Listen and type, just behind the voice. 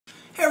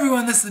Hey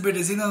everyone, this is the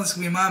Britazino. This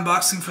will be my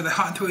unboxing for the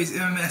Hot Toys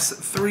MMS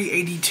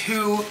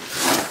 382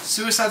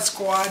 Suicide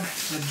Squad,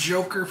 the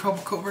Joker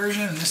purple coat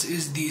version, and this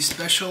is the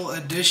special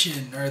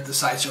edition, or the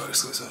Sideshow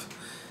exclusive.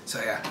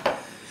 So yeah.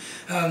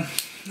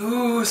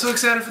 Ooh, so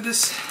excited for this.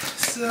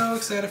 So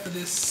excited for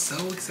this.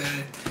 So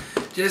excited.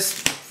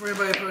 Just for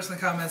everybody posting in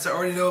the comments, I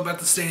already know about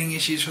the staining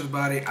issues for the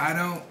body. I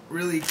don't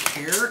really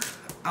care,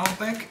 I don't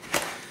think.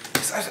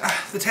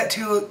 The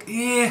tattoo look,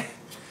 yeah.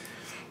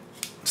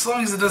 As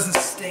long as it doesn't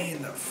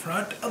stain the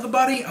front of the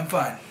body, I'm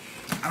fine.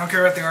 I don't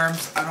care about the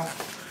arms.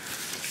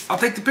 I'll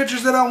take the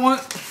pictures that I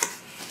want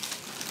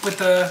with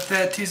the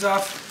tattoos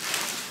off.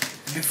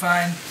 It'll be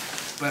fine,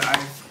 but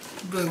I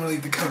really want to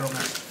leave the coat on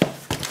there.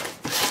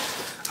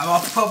 I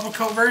bought the purple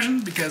coat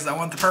version because I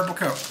want the purple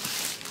coat,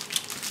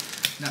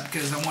 not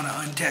because I want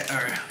a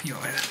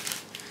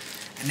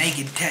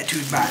naked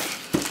tattooed body.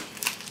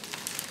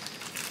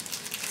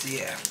 So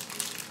yeah,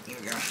 here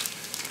we go.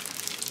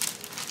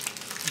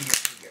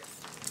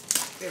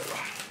 There we go.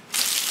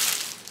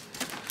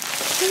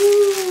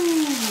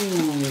 Ooh.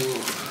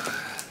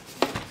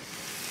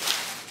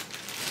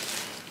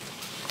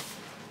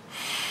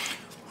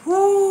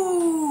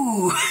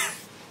 Woo!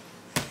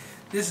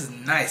 This is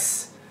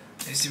nice.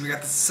 You see, we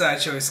got the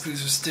Sideshow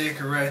exclusive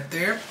sticker right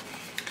there.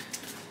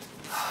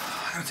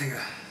 I'm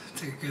gonna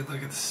take a good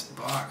look at this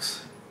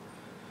box.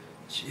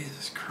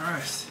 Jesus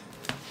Christ!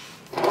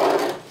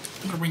 I'm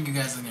gonna bring you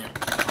guys in here.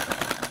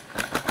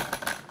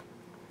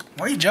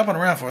 What are you jumping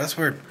around for? That's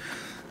weird.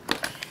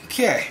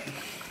 Okay,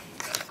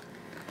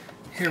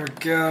 here we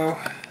go.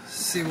 Let's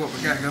see what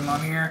we got going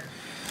on here.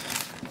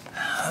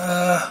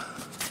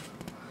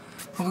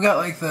 We got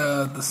like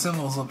the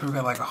symbols up here. We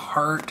got like a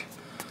heart,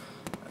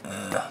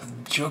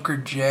 Joker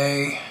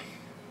J.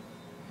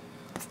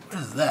 What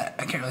is that?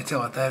 I can't really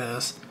tell what that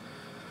is.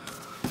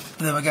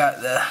 And then we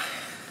got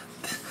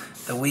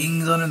the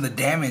wings on it. The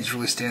damage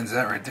really stands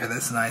out right there.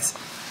 That's nice.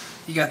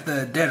 You got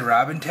the Dead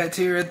Robin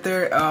tattoo right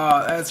there.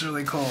 Oh, that's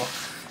really cool.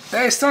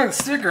 They stuck the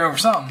sticker over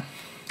something.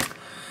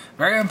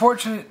 Very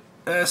unfortunate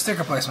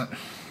sticker placement,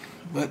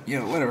 but you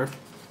know, whatever.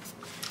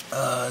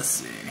 Let's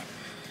see.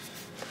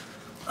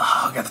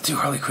 Oh, I got the two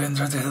Harley Quinns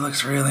right there. That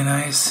looks really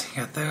nice.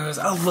 You got those.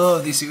 I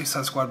love these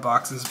Suicide Squad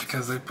boxes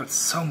because they put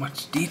so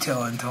much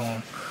detail into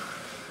them.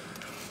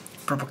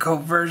 Purple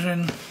coat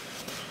version.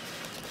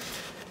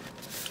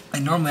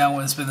 And normally I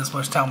wouldn't spend this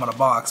much time on a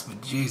box, but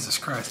Jesus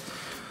Christ.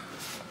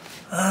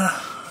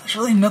 There's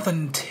really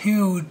nothing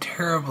too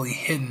terribly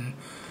hidden.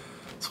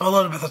 So I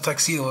love about the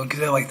tuxedo one because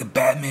they had like the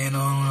Batman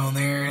on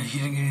there. You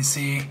didn't even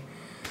see.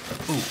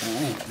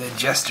 Ooh, that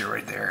gesture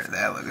right there.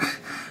 That look.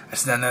 I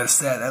just not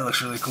noticed that. That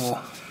looks really cool.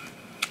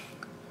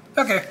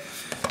 Okay,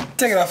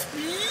 take it off.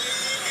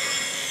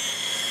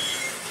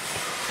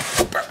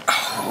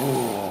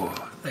 Oh,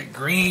 that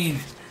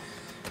green.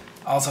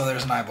 Also,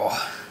 there's an eyeball.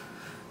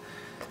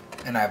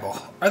 An eyeball.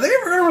 Are they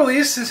ever going to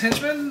release his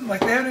henchmen?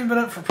 Like, they haven't even been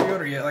up for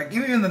pre-order yet. Like,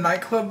 even in the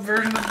nightclub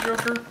version of the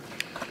Joker.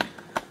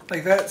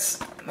 Like, that's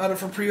not up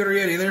for pre-order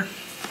yet either.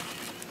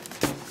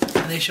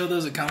 And they showed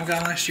those at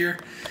Comic-Con last year.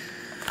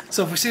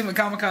 So if we see them at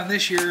Comic-Con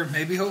this year,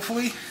 maybe,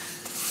 hopefully.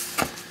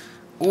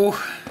 Oh.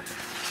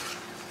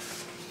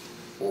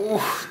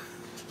 Oh.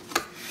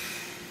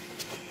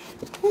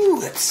 Ooh,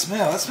 that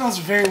smell. That smells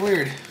very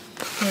weird.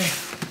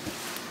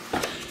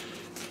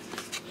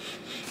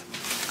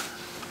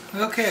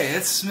 Okay,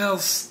 it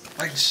smells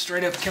like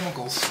straight up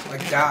chemicals,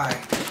 like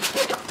dye.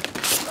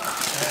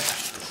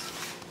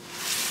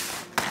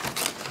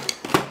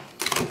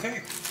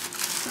 Okay.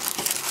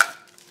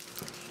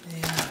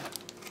 Yeah.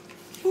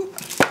 Whoop.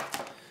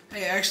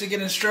 Hey, I actually get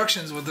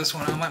instructions with this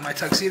one, unlike my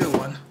tuxedo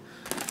one.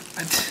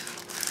 And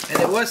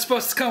it was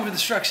supposed to come with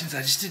instructions,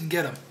 I just didn't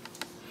get them.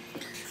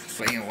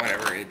 But, you know,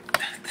 whatever.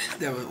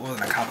 That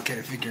wasn't a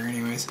complicated figure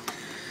anyways.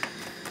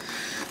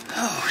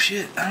 Oh,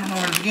 shit. I don't know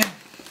where to begin.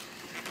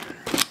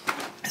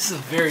 This is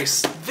a very,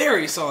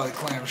 very solid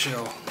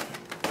clamshell.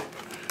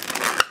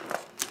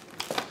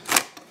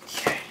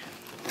 Okay.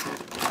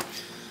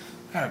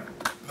 I'm gonna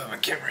move my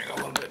camera a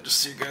little bit just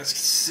so you guys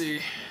can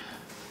see.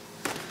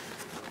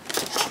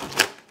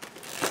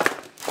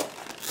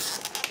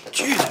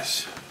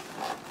 Jesus.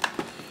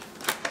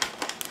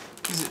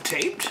 Is it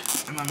taped?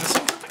 Am I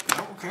missing something?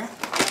 Oh, okay.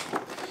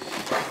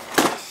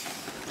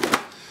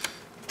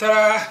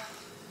 Ta-da!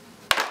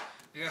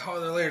 We got a whole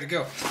other layer to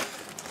go.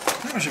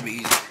 That one should be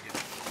easy.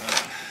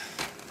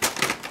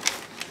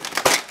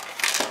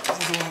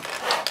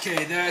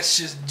 Okay, that's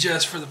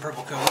just for the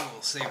purple coat. We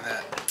will save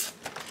that.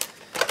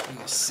 We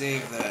will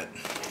save that.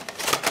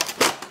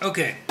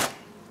 Okay.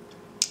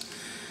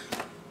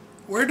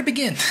 Where to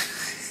begin?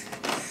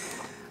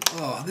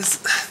 Oh,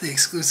 the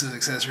exclusive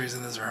accessories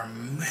in this are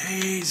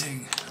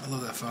amazing. I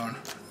love that phone.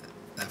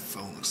 That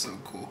phone looks so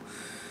cool.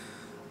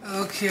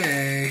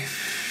 Okay.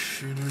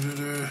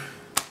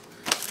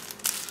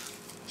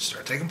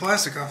 Start taking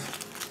plastic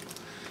off.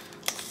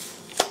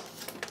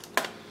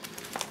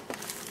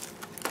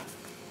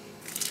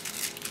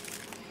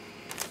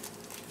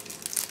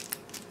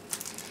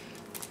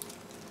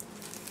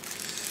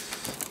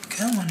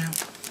 Come on now.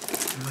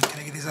 Can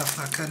I get these off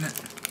without cutting? in it.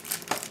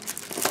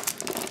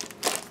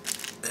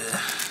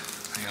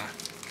 Hang on.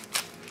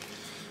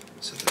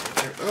 Set that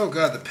right there. Oh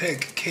god, the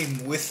peg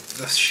came with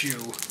the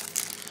shoe.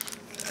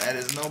 That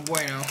is no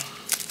bueno.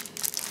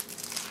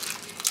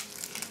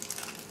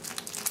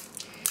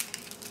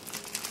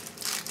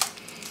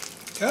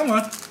 Come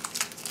on.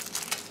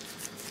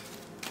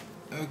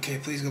 Okay,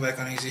 please go back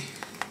on easy.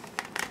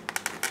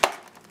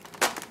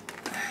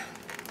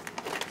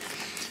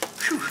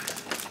 Whew.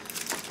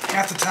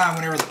 Half the time,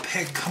 whenever the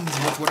peg comes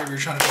with whatever you're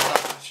trying to fill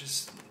out, it's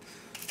just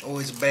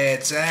always a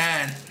bad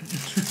sign.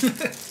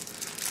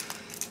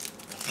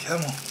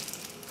 Come on.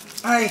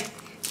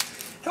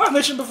 Have I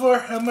mentioned before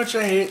how much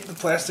I hate the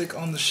plastic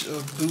on the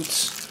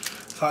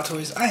boots, Hot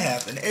Toys? I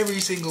have, and every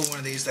single one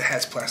of these that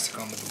has plastic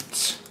on the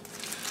boots.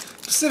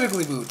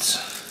 Specifically boots,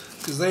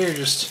 because they are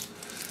just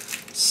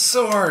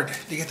so hard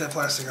to get that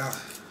plastic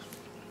off.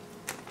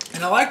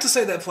 And I like to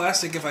say that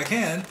plastic if I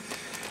can,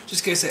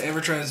 just in case I ever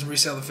try to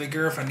resell the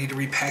figure, if I need to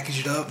repackage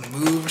it up and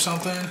move or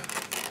something.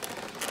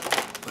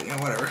 But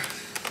yeah, whatever.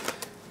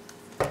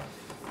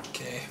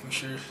 Okay, make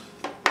sure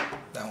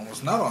that one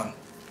was not on.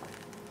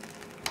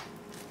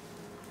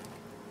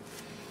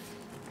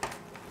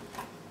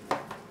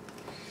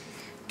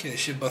 Okay, they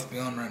should both be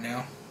on right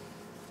now.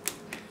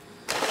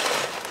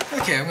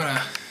 Okay, I'm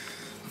gonna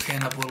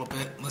pan up a little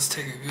bit. Let's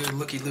take a good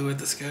looky-loo at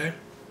this guy.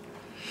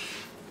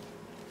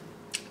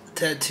 The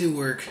tattoo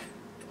work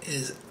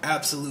is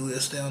absolutely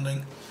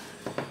astounding.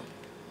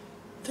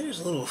 There's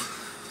a little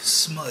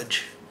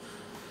smudge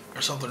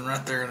or something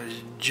right there in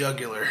his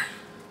jugular.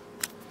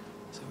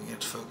 See if we can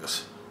get to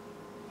focus.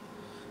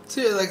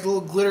 See, like a little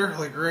glitter,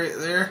 like right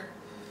there.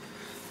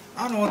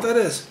 I don't know what that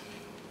is.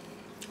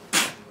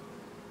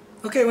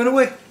 Okay, went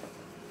away.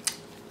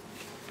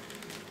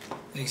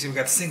 You can see we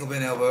got the single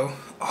bend elbow.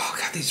 Oh,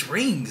 got these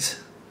rings.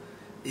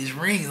 These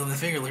rings on the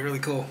finger look really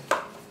cool.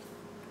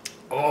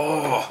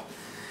 Oh,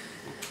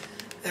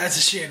 that's a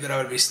shame that I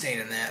would be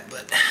staining that,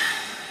 but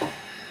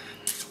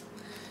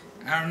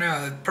I don't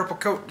know. The purple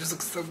coat just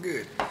looks so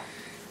good.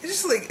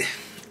 It's just like,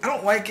 I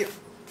don't like it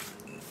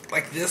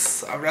like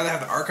this. I'd rather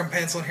have the Arkham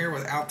pencil in here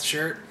without the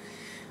shirt.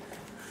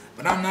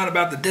 But I'm not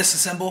about the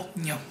disassemble.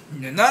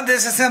 Not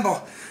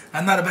disassemble.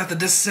 I'm not about to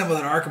disassemble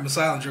that Arkham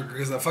Asylum Joker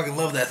because I fucking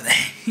love that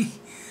thing.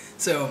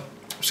 So, I'm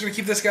just going to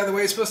keep this guy the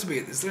way it's supposed to be.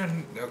 Is there...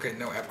 Okay,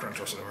 no app crunch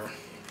whatsoever.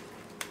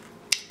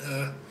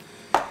 What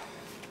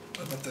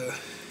about the...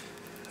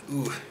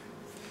 Ooh.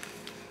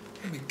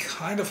 It'd be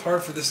kind of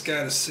hard for this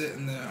guy to sit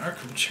in the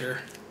Arkham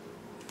chair.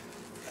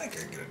 I think I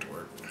can get it to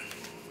work.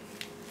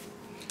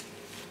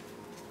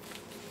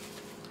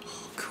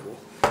 Oh, cool.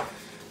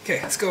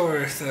 Okay, let's go over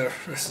the rest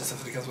of the stuff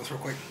that he comes with real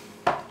quick.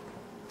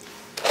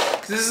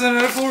 Because this is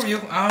another full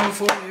review. I don't have a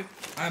full review.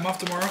 I'm off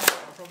tomorrow.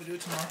 I'll probably do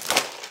it tomorrow.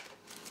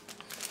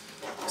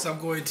 So I'm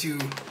going to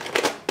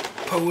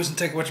pose and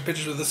take a bunch of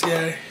pictures of this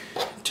guy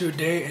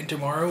today and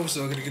tomorrow.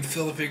 So I'm going to get to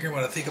feel the figure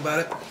when I think about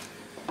it.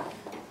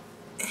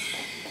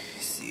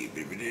 Let's see,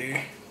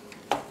 baby.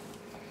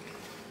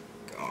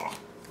 Oh,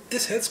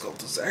 this head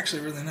sculpt is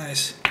actually really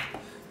nice.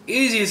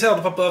 Easy as hell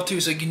to pop off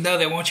too, so you know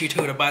they want you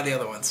to buy the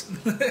other ones.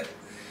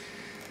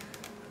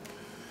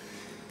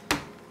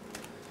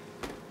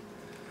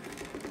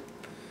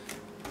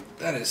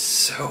 That is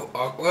so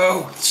awkward.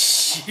 Whoa,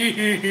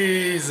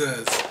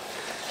 Jesus.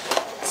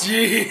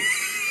 Gee.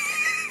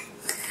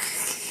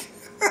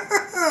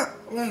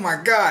 Oh my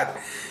god.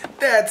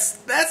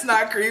 That's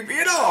not creepy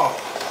at all.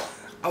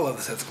 I love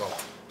this head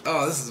sculpt.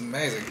 Oh, this is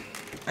amazing.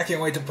 I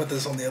can't wait to put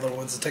this on the other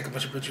ones and take a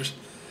bunch of pictures.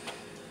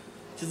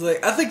 Just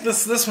like, I think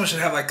this one should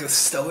have like a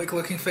stoic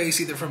looking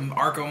face, either from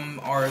Arkham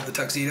or the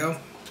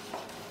Tuxedo.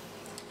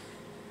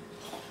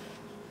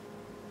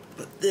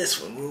 But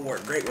this one will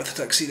work great with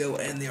the Tuxedo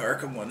and the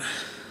Arkham one.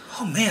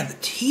 Oh man, the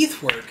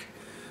teeth work.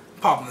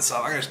 I'm popping this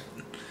off.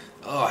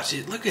 Oh,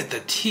 gee, look at the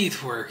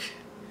teeth work.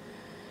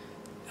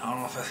 I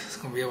don't know if it's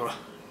going to be able to...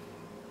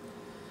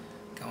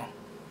 Come on.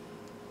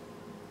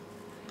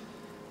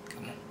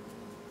 Come on.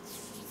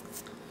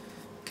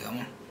 Come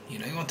on. You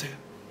know you want to.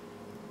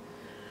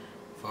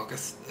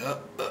 Focus.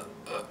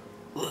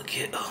 Look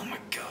at... Oh my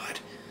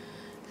god.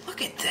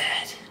 Look at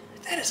that.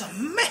 That is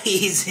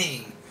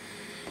amazing.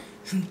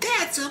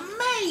 That's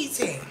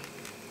amazing.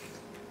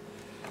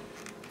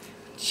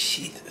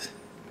 Jesus.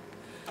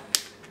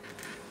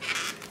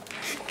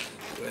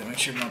 Wait, make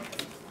sure my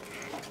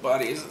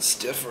body isn't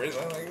stiff or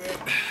anything like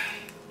that.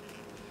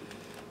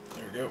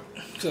 There we go.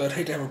 So I'd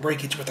hate to have a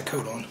breakage with the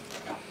coat on.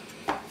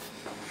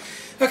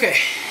 Okay.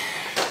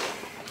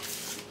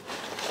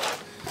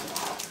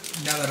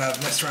 Now that I've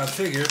messed around with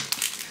the figure,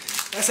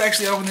 that's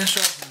actually all in the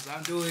instructions.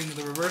 I'm doing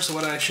the reverse of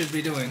what I should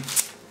be doing.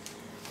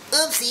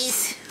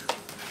 Oopsies.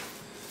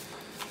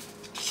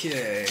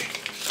 Okay.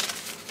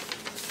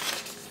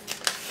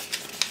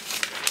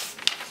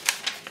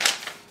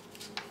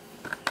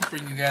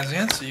 Bring you guys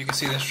in so you can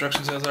see the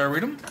instructions as I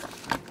read them.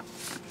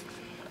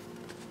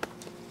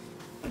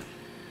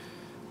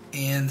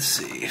 And let's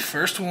see,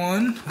 first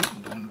one.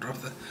 Don't drop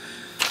the.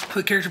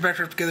 Put character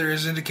backdrop together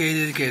as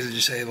indicated in case I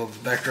disable the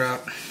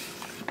backdrop.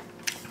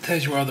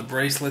 Tells you where all the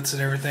bracelets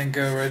and everything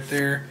go right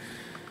there.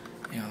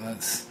 You know,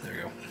 there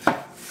you go.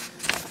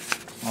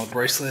 All the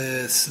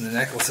bracelets and the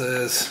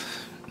necklaces.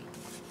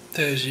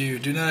 Tells you,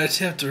 do not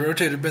attempt to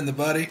rotate or bend the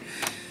body.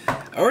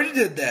 I already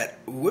did that.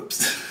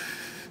 Whoops.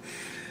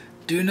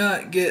 Do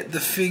not get the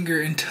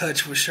finger in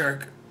touch with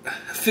shark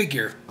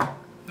figure.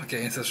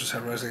 Okay, ancestors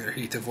have rising their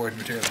heat to avoid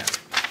material damage.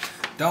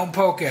 Don't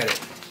poke at it.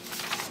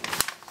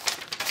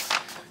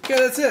 Okay,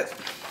 that's it.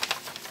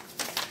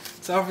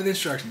 That's all for the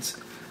instructions.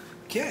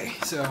 Okay,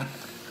 so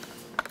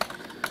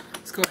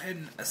let's go ahead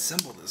and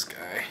assemble this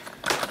guy.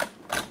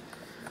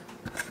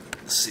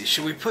 Let's see,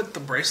 should we put the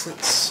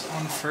bracelets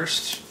on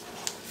first?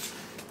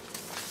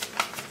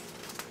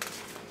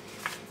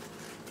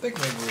 I think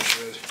maybe we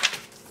should.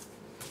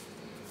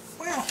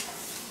 Well,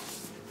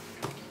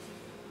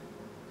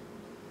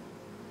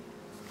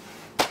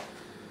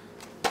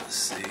 let's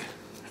see.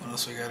 What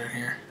else we got in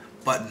here?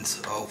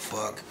 Buttons. Oh,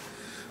 fuck.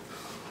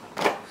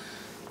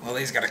 Well,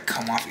 these gotta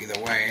come off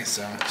either way,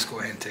 so let's go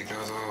ahead and take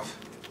those off.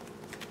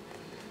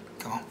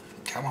 Come on.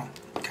 Come on.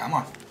 Come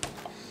on.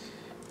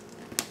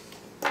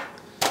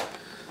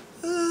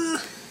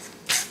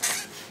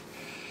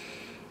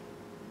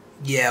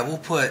 Yeah, we'll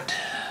put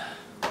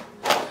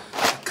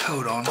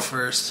coat on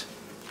first.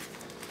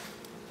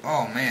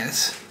 Oh man,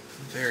 it's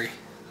very.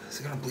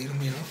 Is it gonna bleed on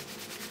me at all?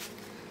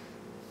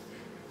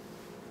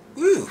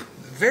 Woo!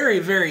 Very,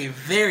 very,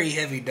 very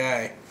heavy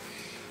dye.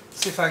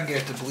 Let's see if I can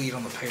get it to bleed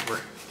on the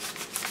paper.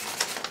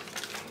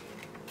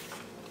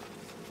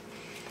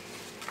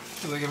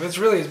 Like if it's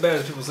really as bad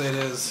as people say it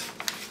is,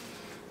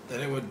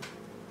 then it would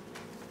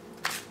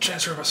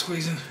transfer by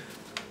squeezing.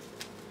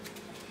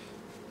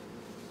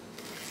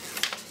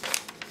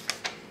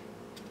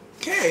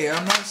 Okay,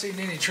 I'm not seeing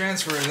any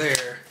transfer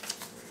there.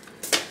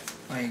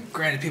 I mean,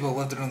 granted, people have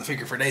left it on the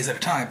figure for days at a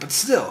time, but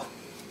still.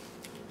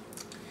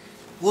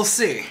 We'll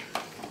see.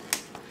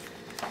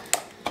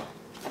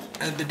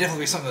 It'd definitely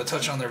be something to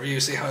touch on the review,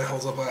 see how it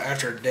holds up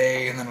after a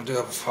day, and then we'll do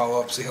a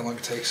follow-up, see how long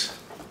it takes.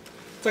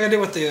 It's like I did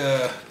with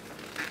the,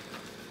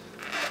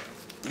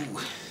 ooh.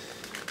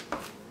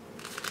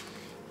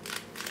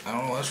 I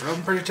don't know, that's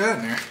rubbing pretty tight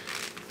in there.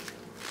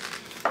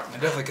 I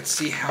definitely could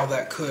see how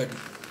that could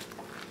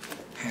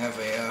have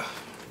a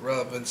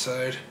rub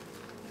inside.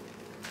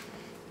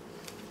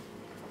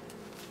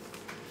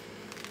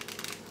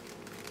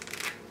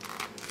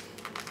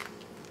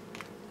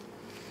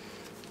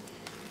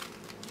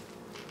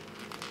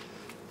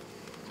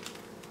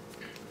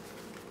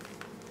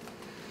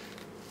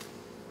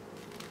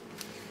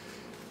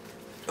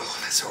 Oh,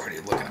 that's already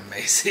looking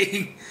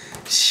amazing.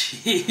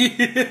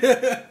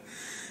 Shit.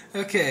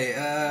 Okay,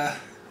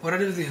 what did I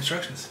do with the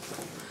instructions?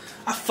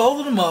 I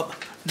folded them up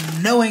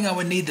knowing I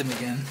would need them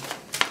again.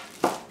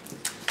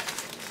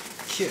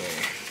 Okay.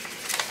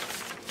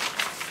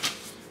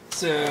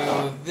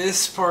 So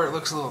this part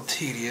looks a little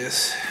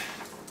tedious.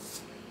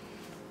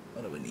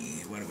 What do we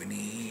need? What do we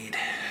need?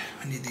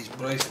 I need these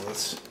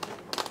bracelets.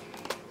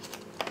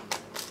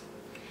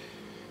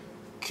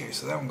 Okay,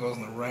 so that one goes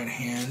in the right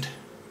hand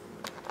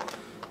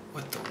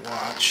with the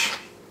watch.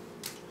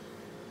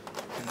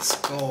 And the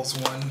skulls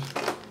one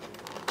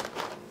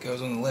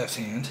goes on the left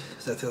hand.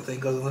 Is that the other thing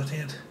goes on the left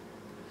hand?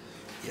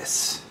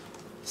 Yes.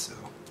 So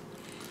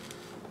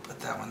put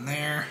that one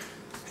there.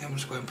 And I'm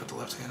just go ahead and put the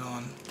left hand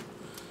on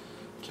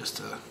just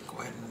to go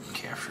ahead and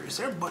capture. Is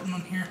there a button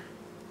on here?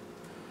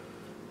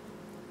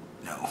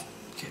 No.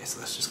 Okay, so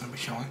that's just going to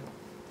be showing.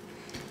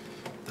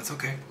 That's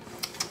okay.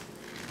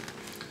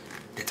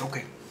 It's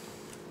okay.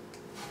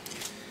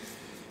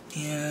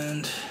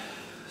 And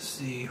let's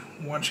see,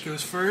 watch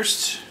goes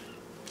first.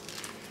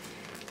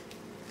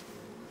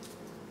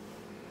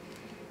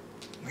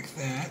 Like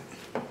that.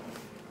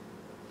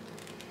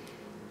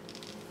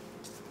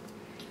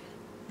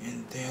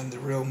 And then the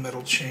real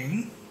metal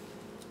chain.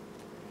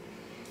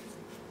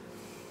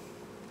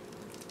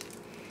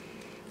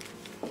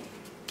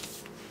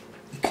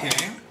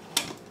 Okay.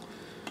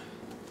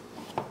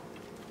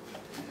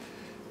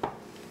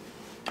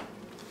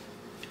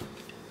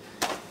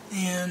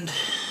 And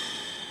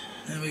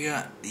then we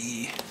got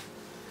the,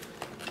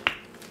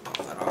 pop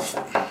that off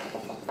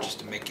just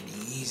to make it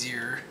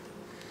easier.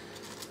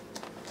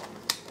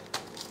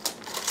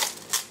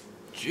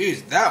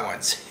 Jeez, that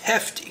one's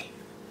hefty.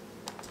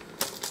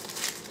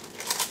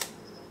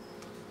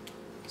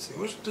 See,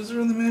 which does it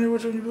really matter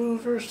which one you put on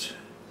first?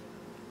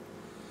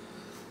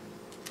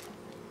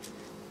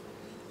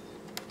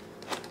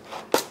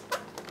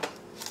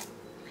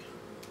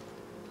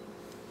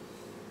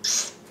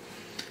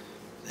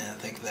 Yeah, I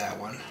think that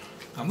one.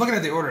 I'm looking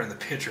at the order in the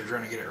picture,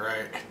 trying to get it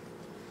right.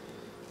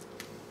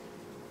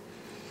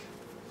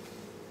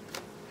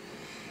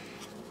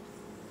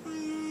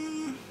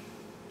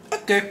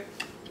 Okay.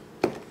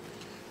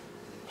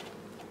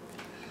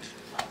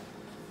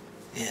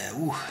 Yeah.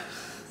 Ooh.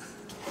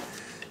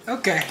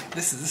 Okay.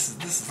 This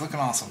is looking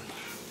awesome.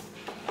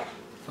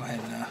 Go ahead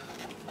and there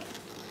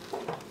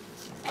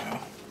we go.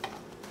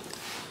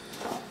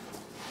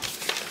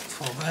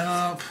 Fold that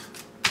up.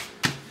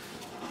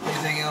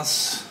 Anything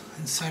else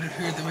inside of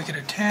here that we can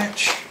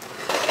attach?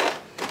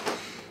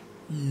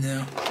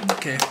 No.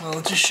 Okay, well,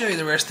 let's just show you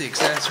the rest of the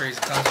accessories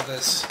that comes with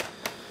this.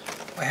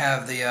 We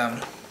have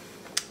the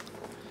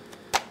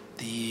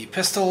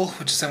pistol,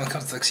 which is the same one that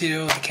comes with the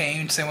tuxedo, the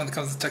cane, same one that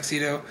comes with the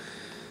tuxedo.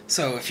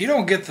 So if you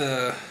don't get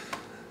the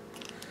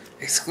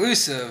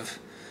exclusive,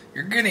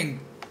 you're getting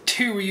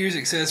 2 reused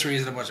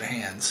accessories and a bunch of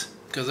hands.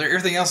 Because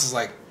everything else is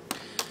like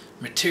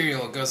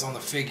material that goes on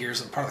the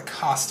figures and part of the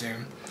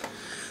costume.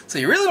 So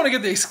you really want to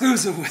get the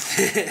exclusive with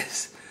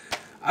this.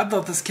 I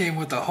thought this came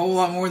with a whole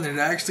lot more than it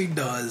actually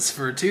does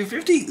for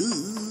 $250.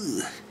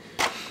 Ooh.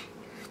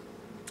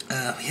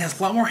 He has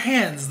a lot more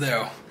hands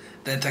though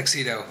than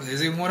tuxedo.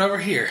 There's even one over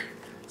here.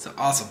 So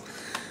awesome.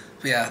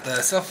 But yeah,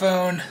 the cell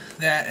phone,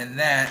 that and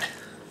that.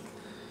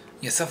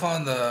 Yeah, cell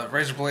phone, the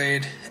razor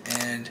blade,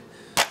 and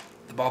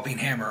the ball peen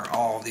hammer are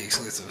all the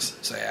exclusives.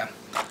 So yeah.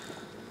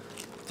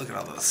 Look at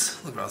all those.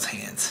 Look at all those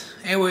hands.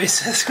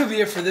 Anyways, that's gonna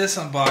be it for this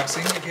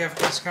unboxing. If you have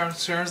questions or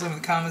concerns, leave in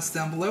the comments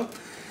down below.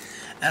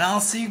 And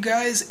I'll see you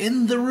guys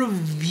in the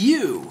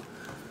review.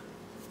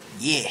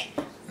 Yeah.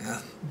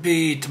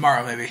 Be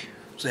tomorrow maybe.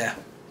 So yeah.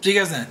 See you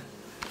guys then.